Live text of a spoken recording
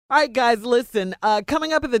All right, guys, listen.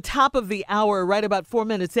 Coming up at the top of the hour, right about 4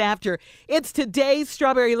 minutes after, it's today's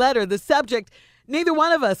Strawberry Letter. The subject, neither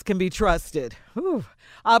one of us can be trusted. Whew.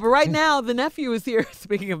 But right now, the nephew is here.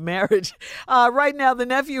 Speaking of marriage, right now, the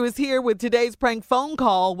nephew is here with today's prank phone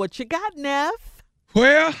call. What you got, Neff?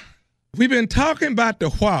 Well, we've been talking about the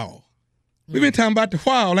wall. We've been talking about the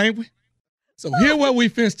wall, ain't we? So here what we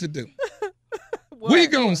finna to do. We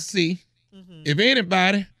gonna see if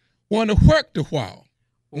anybody want to work the wall.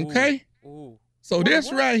 Okay? Ooh. So this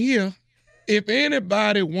right here, if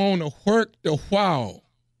anybody want to work the wall,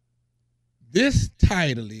 this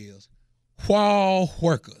title is Wall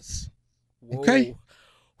Workers. Okay?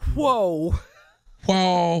 Whoa.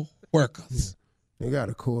 Wall Workers. They got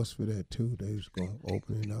a course for that too. They was gonna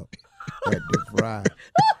open it up at DeVry.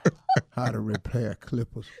 How to repair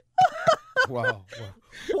clippers. Wow.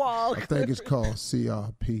 Wall. I think it's called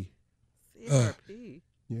CRP. CRP.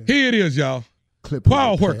 Yeah. Here it is, y'all. Clipper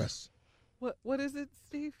Wall repair. Workers. What is it,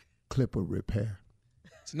 Steve? Clipper repair.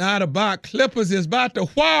 It's not about clippers, it's about the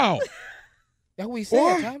wall. That's what we said,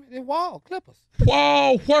 What? Tommy. The wall, clippers.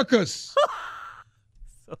 Wall Workers.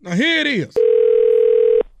 Now here it is.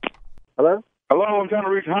 Hello? Hello, I'm trying to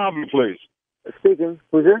reach Harvey, please. Speaking.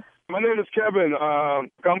 Who's this? My name is Kevin.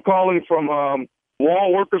 I'm calling from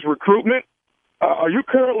Wall Workers Recruitment. Are you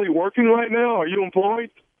currently working right now? Are you employed?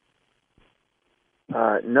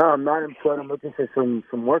 No, I'm not employed. I'm looking for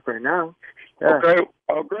some work right now. Yeah. Okay.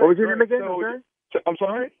 Great, What was your name great. again? I'm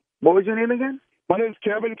sorry? What was your name again? My name's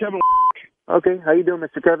Kevin. Kevin. Okay. How you doing,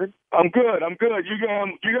 Mr. Kevin? I'm good.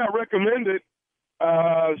 You got recommended.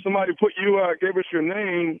 Somebody gave us your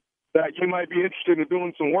name that you might be interested in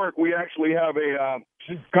doing some work. We actually have a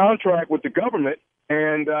contract with the government,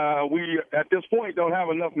 and we at this point don't have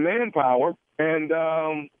enough manpower, and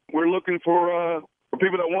we're looking for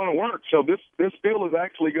people that want to work. So this deal is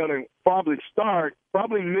actually going to probably start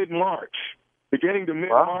mid-March, beginning to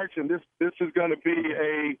mid-March, and this is going to be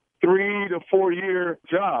a 3 to 4 year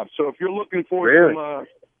job. So if you're looking for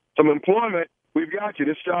some employment, we've got you.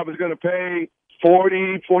 This job is going to pay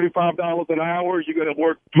 $45 an hour. You're going to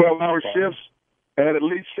work 12-hour shifts and at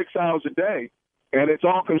least 6 hours a day, and it's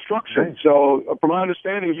all construction. So from my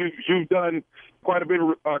understanding, you've done quite a bit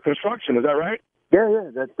of construction. Is that right? Yeah.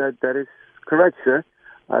 That is correct, sir.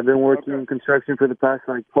 I've been working in construction for the past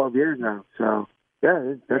 12 years now. So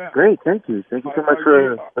yeah, that's great. Thank you. Thank you so much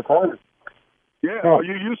for calling. Yeah. Are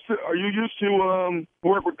you used to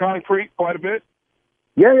work with concrete quite a bit?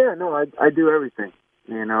 Yeah. No, I do everything.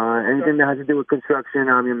 You know, anything that has to do with construction,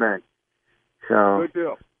 I'm your man. So good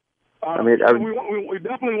deal. We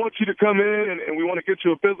definitely want you to come in, and we want to get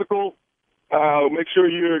you a physical. Make sure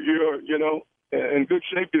you're in good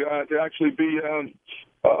shape to actually be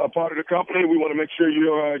a part of the company. We want to make sure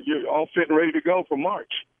you're all fit and ready to go for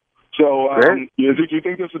March. So, do you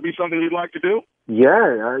think this would be something you'd like to do?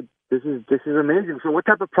 Yeah, this is amazing. So, what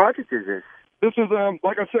type of project is this? This is,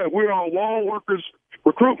 like I said, we're on Wall Workers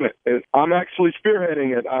Recruitment. And I'm actually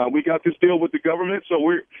spearheading it. We got this deal with the government, so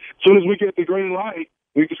as soon as we get the green light,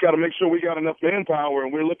 we just got to make sure we got enough manpower,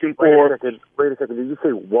 and we're looking for... Wait a second. Did you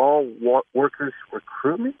say Wall Workers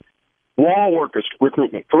Recruitment? Wall Workers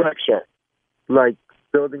Recruitment. Correct, sir. Like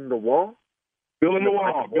building the wall? Building the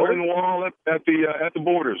wall at the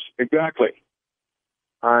borders. Exactly.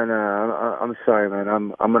 I know. I'm sorry, man.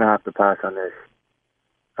 I'm gonna have to pass on this.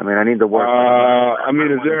 I mean, I need the work.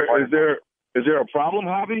 Is there a problem,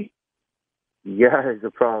 Javi? Yeah, it's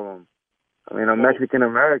a problem. I mean, I'm Mexican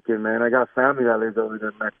American, man. I got family that lives over there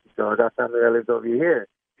in Mexico. I got family that lives over here.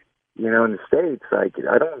 You know, in the States. Like,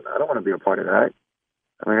 I don't want to be a part of that.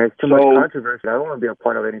 I mean, it's too much controversy. I don't want to be a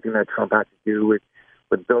part of anything that Trump has to do with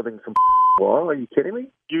building some wall. Are you kidding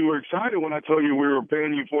me? You were excited when I told you we were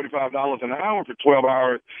paying you $45 an hour for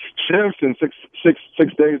 12-hour shifts and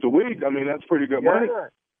six days a week. I mean, that's pretty good money.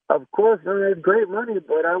 Of course, that's great money,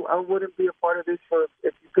 but I wouldn't be a part of this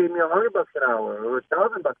if you paid me $100 an hour or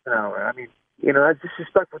 $1,000 an hour. I mean, you know, that's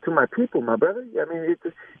disrespectful to my people, my brother. I mean,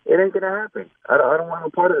 it ain't gonna happen. I don't want no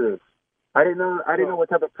part of this. I didn't know what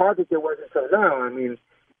type of project it was until now. I mean,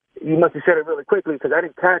 you must have said it really quickly because I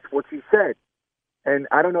didn't catch what you said. And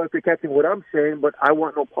I don't know if you're catching what I'm saying, but I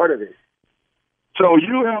want no part of this. So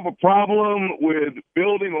you have a problem with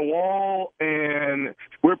building a wall, and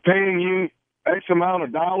we're paying you X amount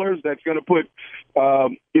of dollars that's going to put,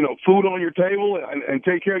 food on your table and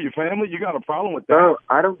take care of your family? You got a problem with that? No,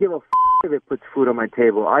 I don't give a if it puts food on my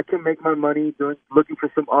table. I can make my money looking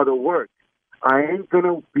for some other work. I ain't going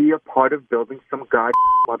to be a part of building some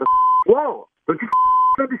mother wall. Don't you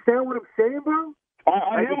understand what I'm saying, bro?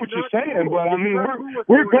 I hear what you're saying, but I mean,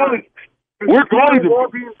 we're going to wall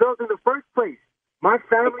being built in the first place. My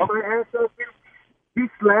family, my ancestors, This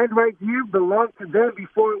land right here belonged to them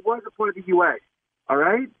before it was a part of the U.S. All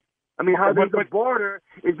right? I mean, how there's a border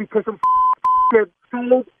is because some that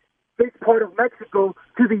sold this part of Mexico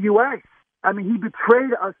to the U.S. I mean, he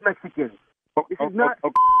betrayed us Mexicans. This is not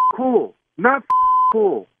cool. Not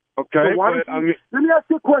cool. Okay, So why but don't you, let me ask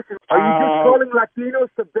you a question. Are you just calling Latinos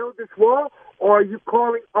to build this wall, or are you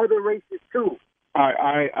calling other races too?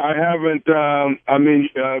 I haven't. I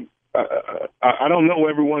don't know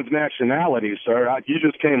everyone's nationality, sir. You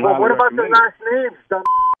just came. Well, highly what about the recommended. last names, dumb?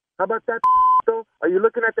 How about that, though? Are you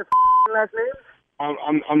looking at the last names?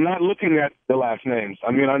 I'm not looking at the last names.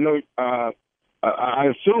 I mean, I know. I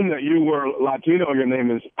assume that you were Latino. Your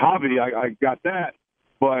name is Javi. I got that,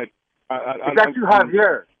 but It's actually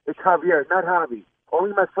Javier. It's Javier, not Javi.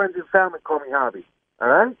 Only my friends and family call me Javi. All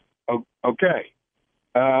right? Okay.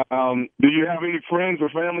 Do you have any friends or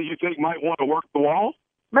family you think might want to work the wall?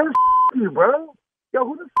 Man, you, bro. Yo,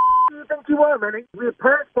 who the do you think you are, man? Your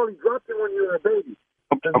parents probably dropped you when you were a baby.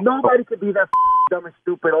 Nobody could be that dumb and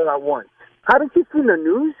stupid all at once. Haven't you seen the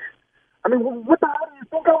news? I mean, what the hell do you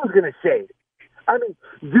think I was going to say? I mean,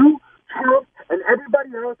 you, Trump, and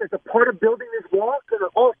everybody else that's a part of building this wall going to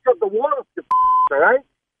all shut the wall up, all right?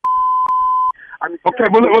 I mean, Okay,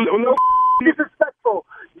 well, disrespectful.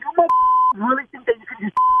 You really think that you can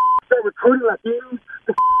just start recruiting Latinos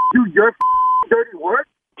to do your dirty work?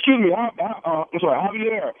 excuse me. I'm sorry,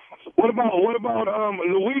 Javier. What about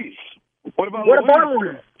Luis? What about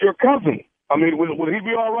Luis? Your cousin. I mean, would he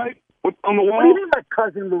be all right on the wall? What do you mean my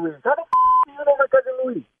cousin Luis? How the do you know my cousin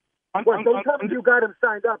Luis? Well, don't tell me you got him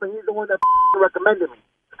signed up and he's the one that recommended me.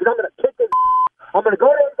 Because I'm going to kick his I'm going to go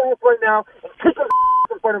to his house right now and kick his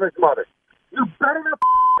in front of his mother. You better not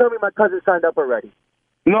tell me my cousin signed up already.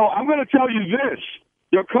 No, I'm going to tell you this.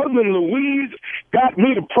 Your cousin Louise got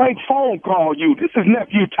me to prank phone call you. This is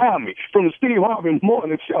nephew Tommy from the Steve Harvey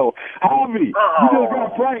Morning Show. Harvey, you just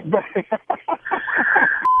got pranked back.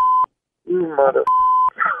 You mother.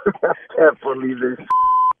 I can't believe this.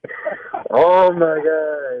 Oh my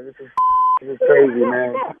God, this is crazy,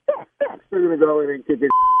 man. We're gonna go in and kick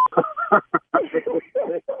it.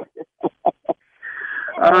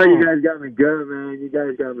 Oh, you guys got me good, man. You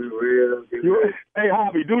guys got me real. Hey,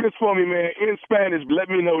 Javi, do this for me, man. In Spanish, let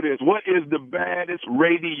me know this. What is the baddest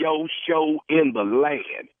radio show in the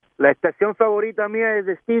land? La estación favorita mía es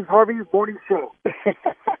the Steve Harvey's Morning Show.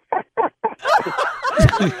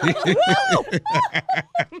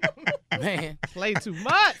 Man, play too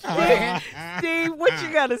much, man. Steve, what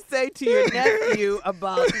you got to say to your nephew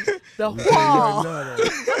about the wall?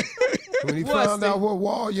 When he What, found out what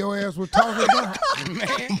wall your ass was talking about,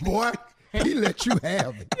 Man. boy, he let you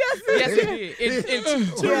have it. Yes, it did. In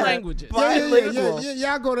two Yeah. languages. Yeah,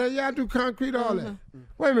 y'all go there, y'all do concrete, all that.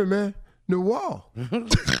 Wait a minute, man. The wall.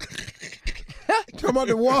 Talking about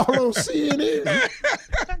the wall on CNN.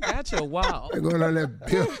 I got you. Wow. They're going on that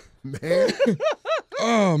bill, man.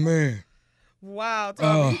 Oh man. Wow,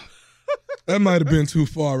 Tommy. That might have been too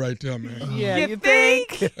far right there, man. Yeah, You you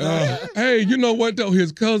think? Hey, you know what though?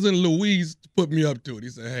 His cousin Louise put me up to it. He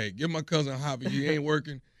said, "Hey, give my cousin Javi. He ain't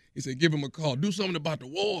working." He said, "Give him a call. Do something about the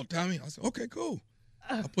wall, Tommy." I said, "Okay, cool."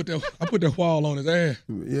 I put that wall on his ass.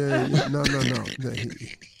 Yeah, no.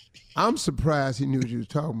 I'm surprised he knew what you was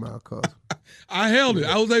talking about, cuz. I held it.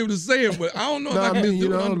 I was able to say it, but I don't know if No, I I can mean,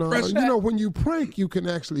 do it under pressure. You know, when you prank, you can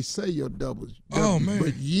actually say your doubles. Oh, man.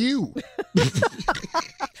 But you,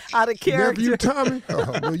 Out of character. nephew Tommy,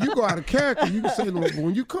 when you go out of character, you can say, but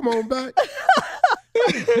when you come on back,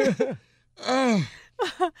 Oh,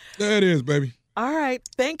 there it is, baby. All right.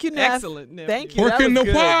 Thank you, Neff. Excellent, nephew. Thank you. That Working was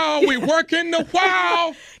the good. wall. We working the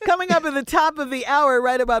wall. Coming up at the top of the hour,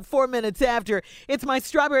 right about 4 minutes after, it's my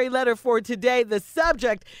strawberry letter for today. The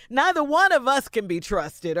subject, neither one of us can be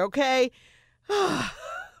trusted, okay?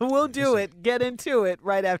 We'll do it. Get into it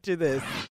right after this.